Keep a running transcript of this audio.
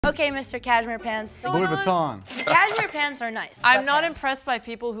Okay, Mr. Cashmere Pants. Louis Vuitton. Cashmere pants are nice. I'm not impressed by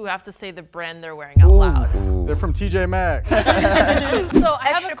people who have to say the brand they're wearing out loud. They're from TJ Maxx. So I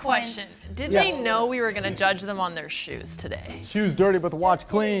have Extra a question. points. Did they know we were gonna judge them on their shoes today? Shoes dirty, but the watch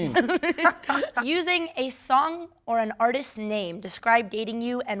clean. Using a song or an artist's name, describe dating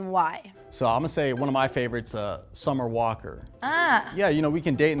you and why. So I'm gonna say one of my favorites, Summer Walker. Ah. Yeah, you know, we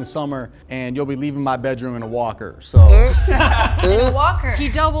can date in the summer and you'll be leaving my bedroom in a walker, so. Walker. He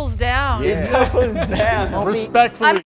doubles down. Yeah. Respectfully.